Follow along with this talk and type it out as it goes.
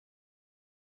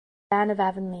Anne of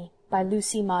Avonlea, by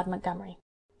Lucy Maud Montgomery.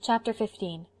 Chapter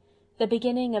 15. The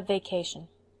Beginning of Vacation.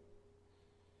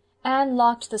 Anne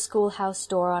locked the schoolhouse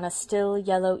door on a still,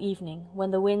 yellow evening,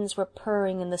 when the winds were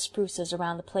purring in the spruces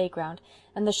around the playground,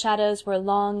 and the shadows were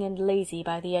long and lazy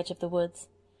by the edge of the woods.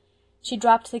 She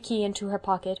dropped the key into her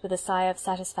pocket with a sigh of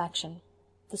satisfaction.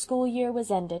 The school year was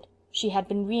ended. She had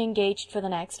been re-engaged for the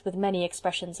next, with many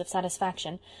expressions of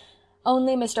satisfaction.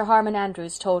 Only Mr. Harmon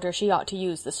Andrews told her she ought to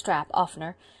use the strap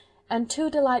oftener, and 2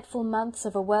 delightful months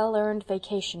of a well-earned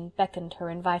vacation beckoned her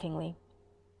invitingly.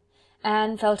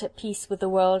 Anne felt at peace with the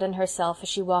world and herself as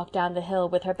she walked down the hill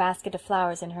with her basket of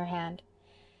flowers in her hand.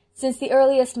 Since the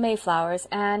earliest Mayflowers,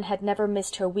 Anne had never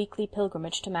missed her weekly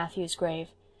pilgrimage to Matthew's grave.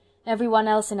 Every one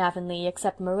else in Avonlea,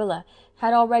 except Marilla,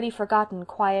 had already forgotten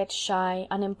quiet, shy,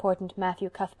 unimportant Matthew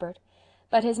Cuthbert,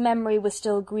 but his memory was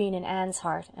still green in Anne's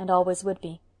heart, and always would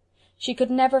be. She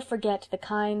could never forget the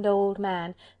kind old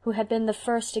man who had been the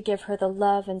first to give her the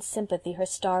love and sympathy her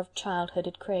starved childhood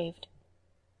had craved.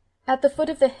 At the foot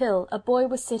of the hill a boy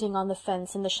was sitting on the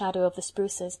fence in the shadow of the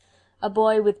spruces, a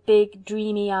boy with big,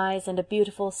 dreamy eyes and a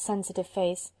beautiful, sensitive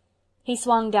face. He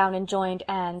swung down and joined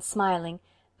Anne, smiling,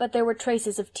 but there were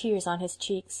traces of tears on his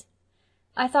cheeks.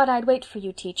 "I thought I'd wait for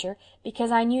you, teacher, because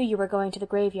I knew you were going to the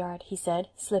graveyard," he said,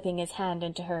 slipping his hand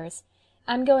into hers.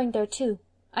 "I'm going there, too.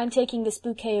 I'm taking this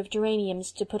bouquet of geraniums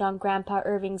to put on Grandpa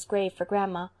Irving's grave for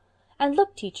Grandma. And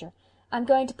look, teacher, I'm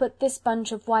going to put this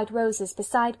bunch of white roses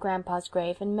beside Grandpa's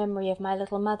grave in memory of my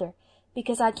little mother,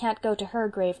 because I can't go to her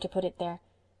grave to put it there.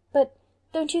 But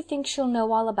don't you think she'll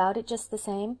know all about it just the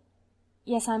same?"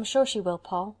 "Yes, I'm sure she will,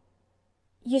 Paul."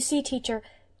 "You see, teacher,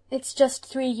 it's just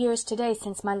 3 years today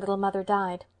since my little mother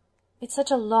died. It's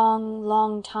such a long,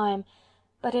 long time,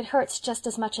 but it hurts just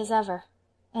as much as ever,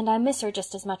 and I miss her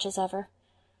just as much as ever.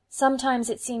 Sometimes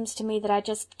it seems to me that I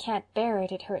just can't bear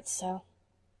it, it hurts so."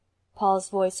 Paul's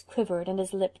voice quivered and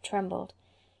his lip trembled.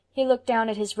 He looked down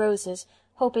at his roses,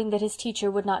 hoping that his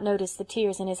teacher would not notice the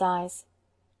tears in his eyes.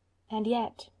 "And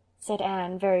yet," said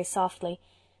Anne very softly,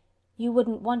 "you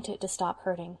wouldn't want it to stop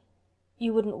hurting.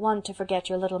 You wouldn't want to forget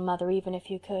your little mother even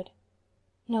if you could."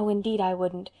 "No, indeed I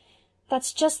wouldn't.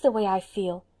 That's just the way I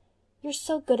feel. You're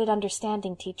so good at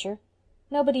understanding, teacher.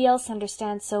 Nobody else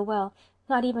understands so well,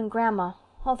 not even Grandma,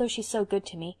 although she's so good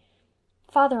to me.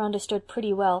 Father understood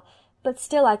pretty well, but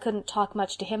still I couldn't talk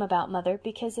much to him about Mother,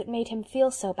 because it made him feel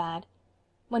so bad.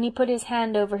 When he put his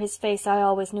hand over his face I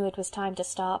always knew it was time to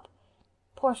stop.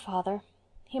 Poor Father.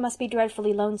 He must be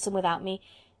dreadfully lonesome without me,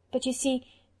 but you see,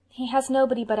 he has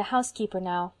nobody but a housekeeper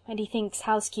now, and he thinks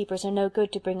housekeepers are no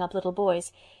good to bring up little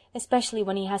boys, especially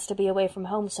when he has to be away from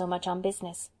home so much on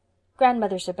business.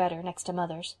 Grandmothers are better, next to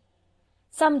mothers.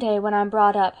 Some day, when I'm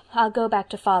brought up, I'll go back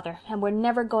to Father, and we're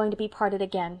never going to be parted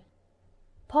again."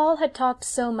 Paul had talked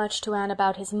so much to Anne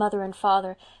about his mother and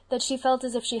father that she felt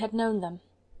as if she had known them.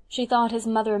 She thought his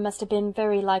mother must have been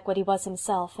very like what he was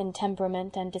himself in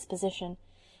temperament and disposition,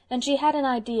 and she had an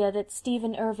idea that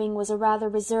Stephen Irving was a rather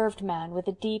reserved man with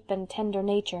a deep and tender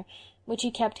nature, which he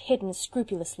kept hidden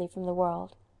scrupulously from the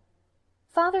world.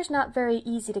 "Father's not very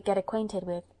easy to get acquainted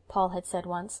with," Paul had said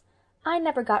once. "I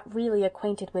never got really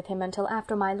acquainted with him until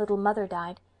after my little mother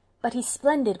died, but he's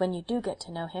splendid when you do get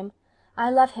to know him.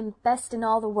 I love him best in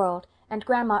all the world, and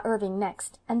Grandma Irving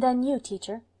next, and then you,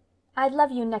 teacher. I'd love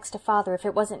you next to Father if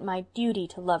it wasn't my duty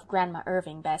to love Grandma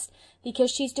Irving best, because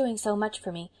she's doing so much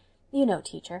for me. You know,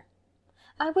 teacher.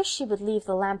 I wish she would leave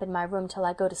the lamp in my room till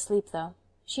I go to sleep, though.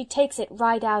 She takes it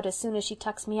right out as soon as she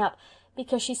tucks me up,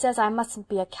 because she says I mustn't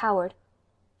be a coward.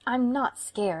 I'm not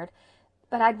scared,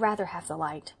 but I'd rather have the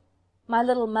light. My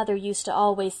little mother used to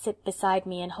always sit beside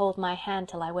me and hold my hand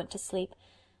till I went to sleep.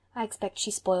 I expect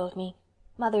she spoiled me.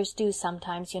 Mothers do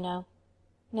sometimes, you know."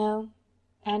 No,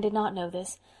 Anne did not know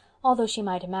this, although she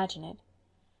might imagine it.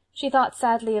 She thought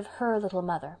sadly of her little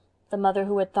mother, the mother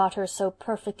who had thought her so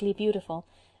perfectly beautiful,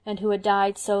 and who had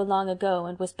died so long ago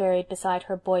and was buried beside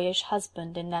her boyish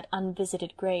husband in that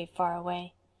unvisited grave far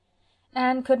away.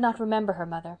 Anne could not remember her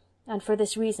mother, and for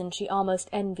this reason she almost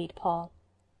envied Paul.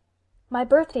 "My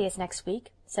birthday is next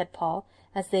week," said Paul,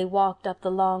 as they walked up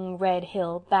the long red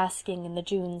hill, basking in the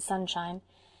June sunshine,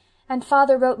 "and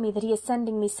Father wrote me that he is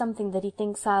sending me something that he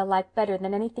thinks I'll like better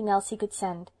than anything else he could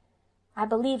send. I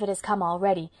believe it has come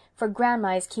already, for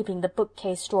Grandma is keeping the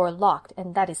bookcase drawer locked,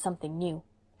 and that is something new.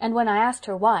 And when I asked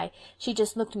her why, she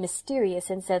just looked mysterious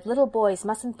and said little boys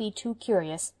mustn't be too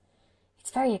curious.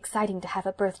 It's very exciting to have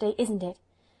a birthday, isn't it?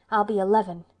 I'll be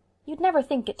 11. You'd never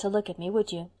think it to look at me,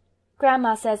 would you?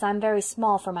 Grandma says I'm very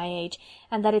small for my age,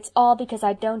 and that it's all because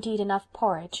I don't eat enough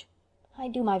porridge. I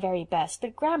do my very best,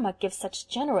 but Grandma gives such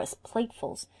generous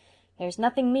platefuls. There's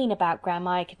nothing mean about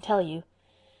Grandma, I can tell you.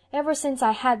 Ever since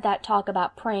I had that talk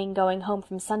about praying going home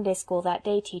from Sunday school that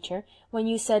day, teacher, when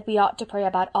you said we ought to pray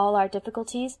about all our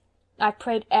difficulties, I've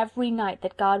prayed every night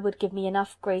that God would give me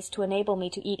enough grace to enable me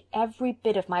to eat every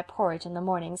bit of my porridge in the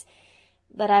mornings,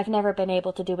 but I've never been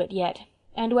able to do it yet,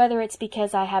 and whether it's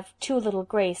because I have too little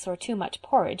grace or too much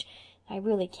porridge, I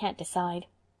really can't decide.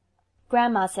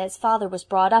 Grandma says Father was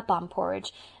brought up on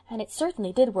porridge, and it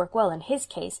certainly did work well in his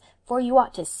case, for you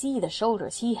ought to see the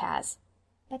shoulders he has.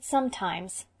 But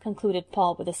sometimes, concluded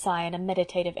Paul with a sigh and a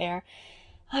meditative air,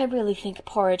 I really think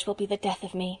porridge will be the death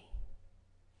of me.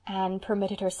 Anne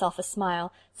permitted herself a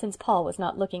smile, since Paul was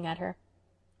not looking at her.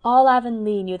 All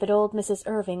Avonlea knew that old Mrs.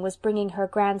 Irving was bringing her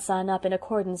grandson up in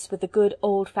accordance with the good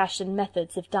old-fashioned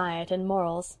methods of diet and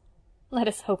morals. "Let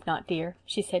us hope not, dear,"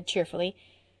 she said cheerfully.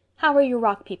 "How are your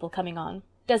Rock people coming on?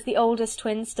 Does the oldest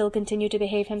twin still continue to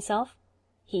behave himself?"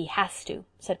 "He has to,"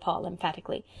 said Paul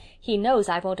emphatically. "He knows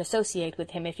I won't associate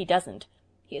with him if he doesn't.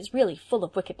 He is really full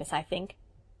of wickedness, I think."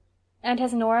 "And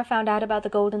has Nora found out about the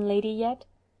Golden Lady yet?"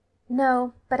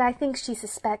 "No, but I think she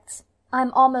suspects.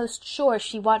 I'm almost sure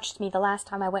she watched me the last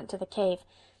time I went to the cave.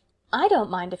 I don't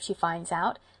mind if she finds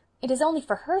out. It is only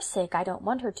for her sake I don't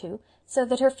want her to, so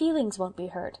that her feelings won't be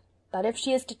hurt. But if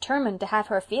she is determined to have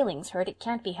her feelings hurt, it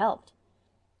can't be helped.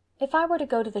 If I were to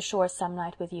go to the shore some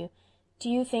night with you, do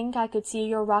you think I could see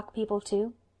your Rock people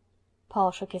too?"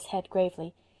 Paul shook his head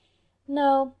gravely.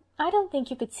 "No, I don't think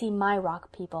you could see my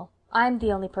Rock people. I'm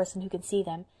the only person who can see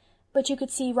them. But you could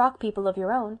see Rock people of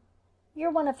your own.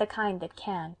 You're one of the kind that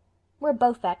can. We're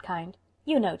both that kind.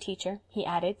 You know, teacher," he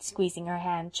added, squeezing her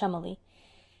hand chummily.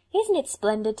 "Isn't it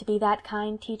splendid to be that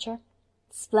kind, teacher?"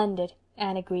 "Splendid,"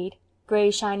 Anne agreed,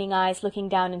 grey shining eyes looking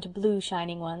down into blue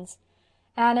shining ones.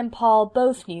 Anne and Paul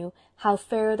both knew how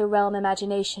fair the realm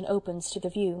imagination opens to the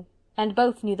view, and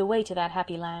both knew the way to that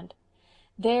happy land.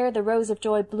 There the rose of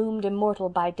joy bloomed immortal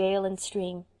by dale and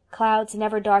stream. Clouds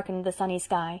never darkened the sunny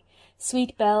sky,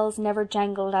 sweet bells never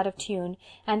jangled out of tune,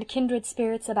 and kindred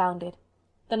spirits abounded.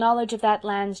 The knowledge of that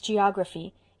land's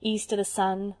geography, east of the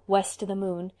sun, west of the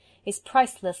moon, is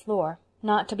priceless lore,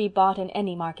 not to be bought in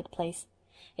any marketplace.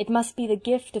 It must be the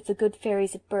gift of the good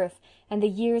fairies at birth, and the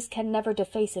years can never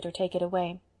deface it or take it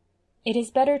away. It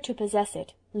is better to possess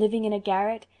it, living in a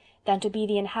garret, than to be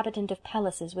the inhabitant of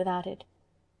palaces without it.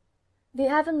 The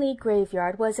Avonlea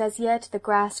graveyard was as yet the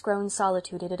grass-grown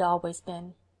solitude it had always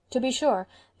been. To be sure,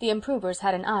 the improvers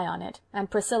had an eye on it,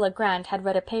 and Priscilla Grant had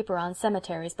read a paper on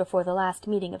cemeteries before the last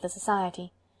meeting of the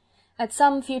society. At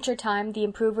some future time the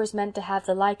improvers meant to have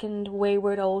the lichened,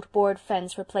 wayward old board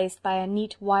fence replaced by a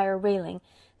neat wire railing,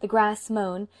 the grass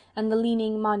mown, and the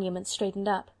leaning monument straightened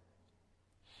up.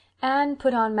 Anne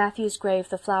put on Matthew's grave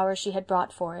the flowers she had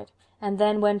brought for it, and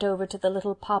then went over to the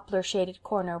little poplar-shaded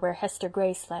corner where Hester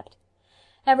Gray slept.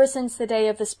 Ever since the day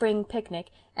of the spring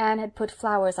picnic, Anne had put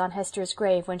flowers on Hester's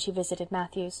grave when she visited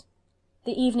Matthew's.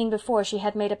 The evening before she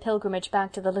had made a pilgrimage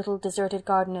back to the little deserted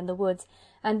garden in the woods,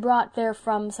 and brought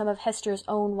therefrom some of Hester's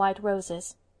own white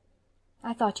roses.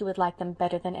 "I thought you would like them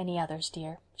better than any others,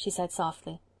 dear," she said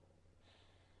softly.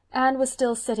 Anne was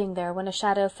still sitting there when a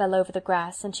shadow fell over the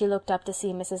grass, and she looked up to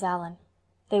see Mrs. Allan.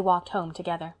 They walked home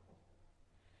together.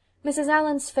 Mrs.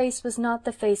 Allan's face was not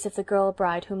the face of the girl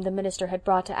bride whom the minister had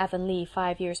brought to Avonlea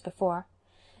 5 years before.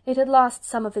 It had lost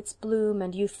some of its bloom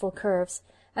and youthful curves,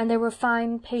 and there were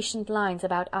fine, patient lines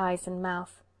about eyes and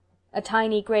mouth. A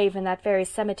tiny grave in that very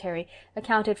cemetery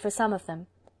accounted for some of them,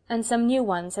 and some new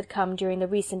ones had come during the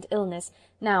recent illness,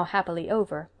 now happily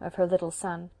over, of her little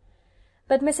son.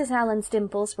 But Mrs. Allan's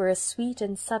dimples were as sweet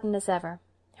and sudden as ever,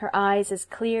 her eyes as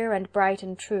clear and bright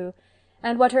and true,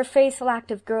 and what her face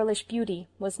lacked of girlish beauty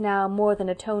was now more than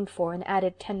atoned for in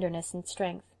added tenderness and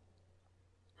strength.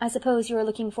 "I suppose you are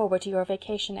looking forward to your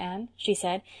vacation, Anne?" she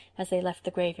said, as they left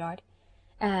the graveyard.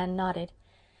 Anne nodded.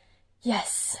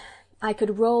 "Yes, I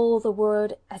could roll the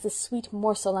word as a sweet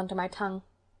morsel under my tongue.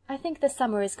 I think the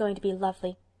summer is going to be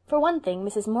lovely. For one thing,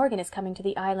 Mrs. Morgan is coming to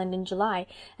the island in July,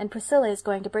 and Priscilla is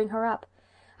going to bring her up.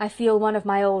 I feel one of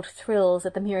my old thrills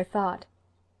at the mere thought.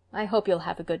 I hope you'll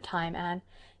have a good time, Anne.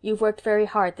 You've worked very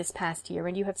hard this past year,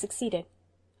 and you have succeeded."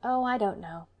 "Oh, I don't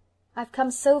know. I've come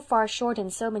so far short in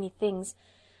so many things.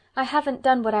 I haven't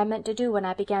done what I meant to do when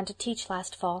I began to teach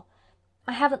last fall.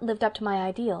 I haven't lived up to my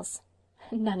ideals."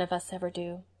 "None of us ever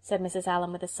do," said Mrs.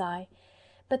 Allan with a sigh.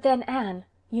 "But then, Anne,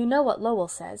 you know what Lowell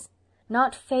says.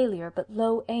 Not failure, but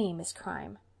low aim is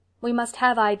crime. We must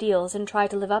have ideals and try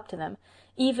to live up to them,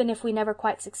 even if we never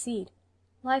quite succeed.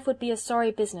 Life would be a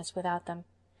sorry business without them.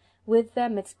 With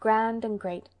them it's grand and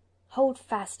great. Hold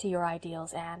fast to your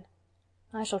ideals, Anne."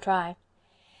 "I shall try."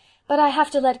 "But I have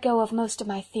to let go of most of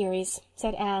my theories,"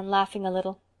 said Anne, laughing a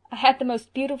little. I had the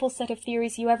most beautiful set of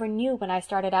theories you ever knew when I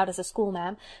started out as a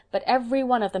schoolma'am, but every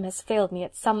one of them has failed me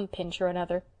at some pinch or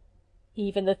another."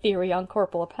 "Even the theory on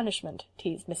corporal punishment,"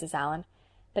 teased Mrs. Allan.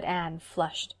 But Anne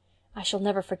flushed. "I shall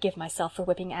never forgive myself for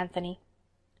whipping Anthony."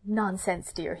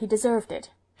 "Nonsense, dear, he deserved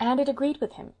it. And it agreed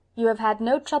with him. You have had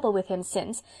no trouble with him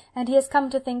since, and he has come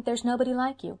to think there's nobody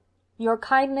like you. Your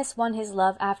kindness won his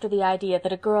love after the idea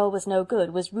that a girl was no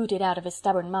good was rooted out of his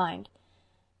stubborn mind."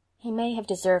 "He may have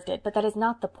deserved it, but that is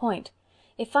not the point.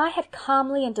 If I had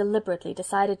calmly and deliberately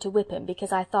decided to whip him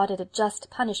because I thought it a just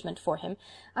punishment for him,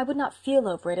 I would not feel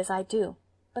over it as I do.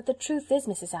 But the truth is,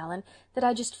 Mrs. Allan, that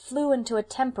I just flew into a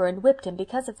temper and whipped him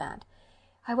because of that.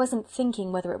 I wasn't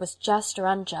thinking whether it was just or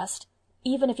unjust.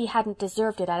 Even if he hadn't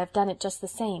deserved it, I'd have done it just the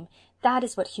same. That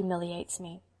is what humiliates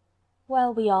me."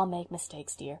 "Well, we all make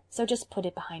mistakes, dear, so just put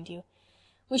it behind you.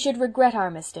 We should regret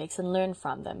our mistakes and learn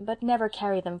from them, but never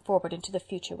carry them forward into the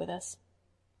future with us."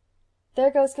 "There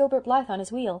goes Gilbert Blythe on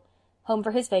his wheel. Home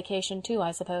for his vacation, too,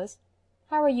 I suppose.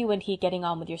 How are you and he getting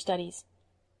on with your studies?"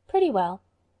 "Pretty well.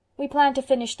 We plan to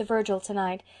finish the Virgil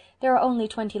tonight. There are only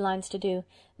 20 lines to do.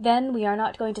 Then we are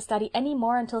not going to study any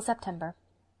more until September."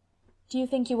 "Do you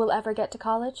think you will ever get to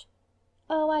college?"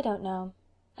 "Oh, I don't know."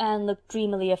 Anne looked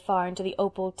dreamily afar into the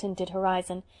opal-tinted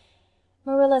horizon.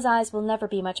 "Marilla's eyes will never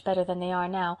be much better than they are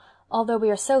now, although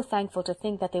we are so thankful to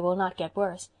think that they will not get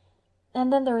worse.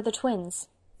 And then there are the twins.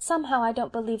 Somehow I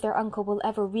don't believe their uncle will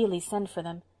ever really send for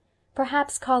them.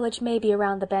 Perhaps college may be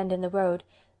around the bend in the road,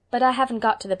 but I haven't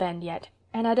got to the bend yet,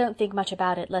 and I don't think much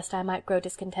about it lest I might grow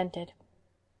discontented."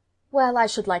 "Well, I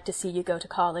should like to see you go to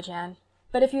college, Anne.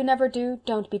 But if you never do,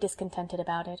 don't be discontented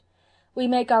about it. We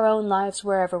make our own lives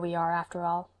wherever we are, after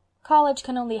all. College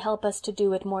can only help us to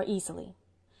do it more easily.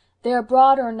 They are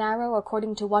broad or narrow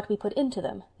according to what we put into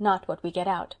them, not what we get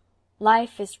out.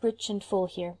 Life is rich and full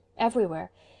here,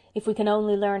 everywhere, if we can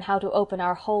only learn how to open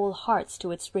our whole hearts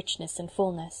to its richness and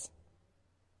fullness."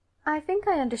 "I think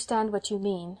I understand what you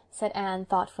mean," said Anne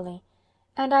thoughtfully,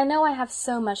 "and I know I have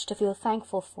so much to feel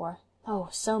thankful for. Oh,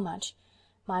 so much.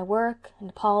 My work,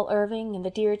 and Paul Irving, and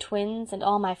the dear twins, and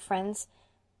all my friends.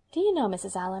 Do you know,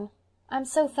 Mrs. Allan, I'm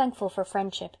so thankful for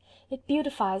friendship. It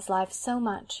beautifies life so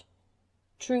much."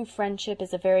 "True friendship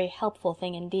is a very helpful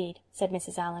thing indeed," said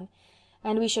Mrs. Allan,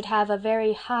 "and we should have a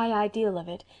very high ideal of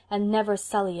it, and never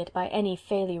sully it by any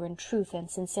failure in truth and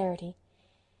sincerity.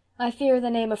 I fear the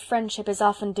name of friendship is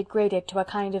often degraded to a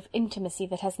kind of intimacy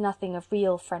that has nothing of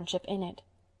real friendship in it.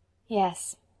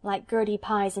 Yes, like Gertie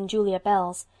Pye's and Julia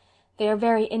Bell's. They are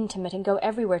very intimate and go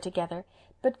everywhere together,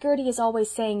 but Gertie is always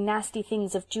saying nasty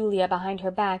things of Julia behind her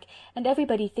back, and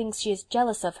everybody thinks she is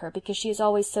jealous of her because she is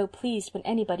always so pleased when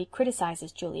anybody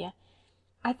criticizes Julia.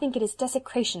 I think it is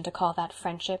desecration to call that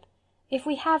friendship. If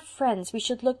we have friends, we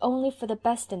should look only for the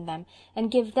best in them, and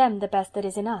give them the best that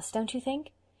is in us, don't you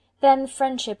think? Then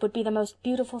friendship would be the most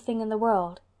beautiful thing in the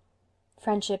world."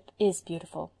 "Friendship is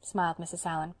beautiful," smiled Mrs.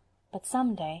 Allan, "but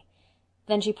some day—"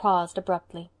 Then she paused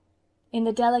abruptly. In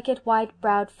the delicate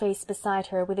white-browed face beside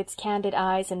her, with its candid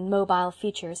eyes and mobile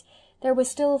features, there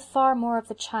was still far more of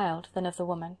the child than of the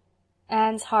woman.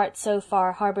 Anne's heart so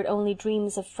far harbored only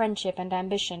dreams of friendship and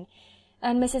ambition,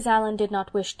 and Mrs. Allan did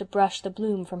not wish to brush the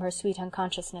bloom from her sweet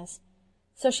unconsciousness.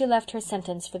 So she left her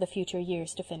sentence for the future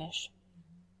years to finish.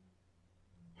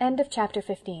 End of chapter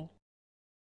 15.